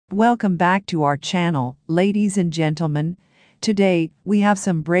Welcome back to our channel, ladies and gentlemen. Today, we have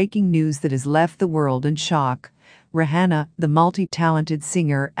some breaking news that has left the world in shock. Rihanna, the multi-talented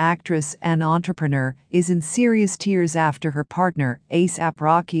singer, actress, and entrepreneur, is in serious tears after her partner, ASAP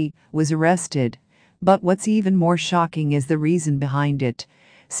Rocky, was arrested. But what's even more shocking is the reason behind it.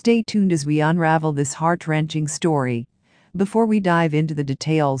 Stay tuned as we unravel this heart-wrenching story. Before we dive into the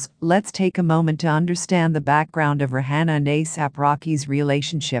details, let's take a moment to understand the background of Rihanna and ASAP Rocky's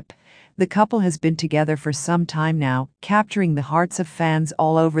relationship. The couple has been together for some time now, capturing the hearts of fans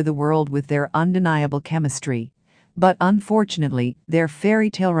all over the world with their undeniable chemistry. But unfortunately, their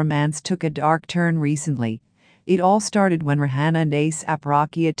fairytale romance took a dark turn recently. It all started when Rihanna and ASAP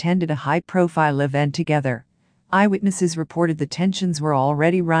Rocky attended a high-profile event together. Eyewitnesses reported the tensions were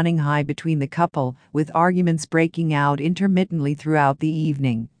already running high between the couple, with arguments breaking out intermittently throughout the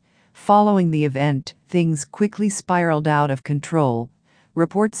evening. Following the event, things quickly spiraled out of control.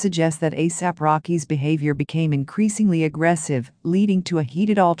 Reports suggest that ASAP Rocky's behavior became increasingly aggressive, leading to a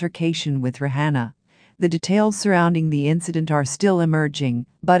heated altercation with Rihanna. The details surrounding the incident are still emerging,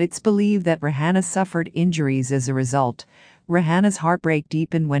 but it's believed that Rihanna suffered injuries as a result. Rihanna's heartbreak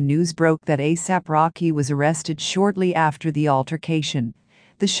deepened when news broke that ASAP Rocky was arrested shortly after the altercation.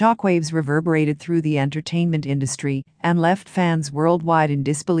 The shockwaves reverberated through the entertainment industry and left fans worldwide in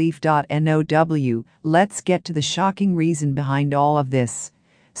disbelief. Now, let's get to the shocking reason behind all of this.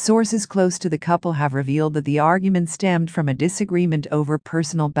 Sources close to the couple have revealed that the argument stemmed from a disagreement over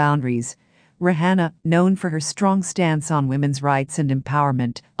personal boundaries. Rihanna, known for her strong stance on women's rights and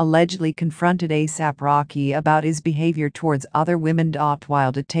empowerment, allegedly confronted ASAP Rocky about his behavior towards other women.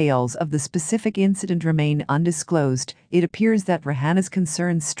 While details of the specific incident remain undisclosed, it appears that Rihanna's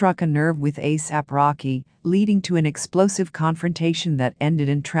concerns struck a nerve with ASAP Rocky, leading to an explosive confrontation that ended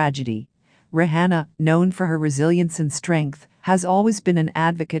in tragedy. Rihanna, known for her resilience and strength, has always been an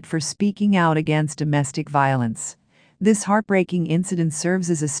advocate for speaking out against domestic violence. This heartbreaking incident serves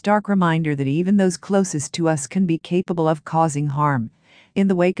as a stark reminder that even those closest to us can be capable of causing harm. In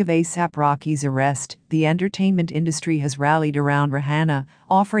the wake of ASAP Rocky's arrest, the entertainment industry has rallied around Rihanna,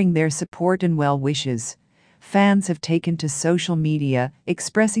 offering their support and well wishes. Fans have taken to social media,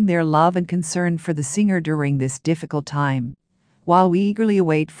 expressing their love and concern for the singer during this difficult time. While we eagerly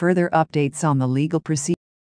await further updates on the legal proceedings,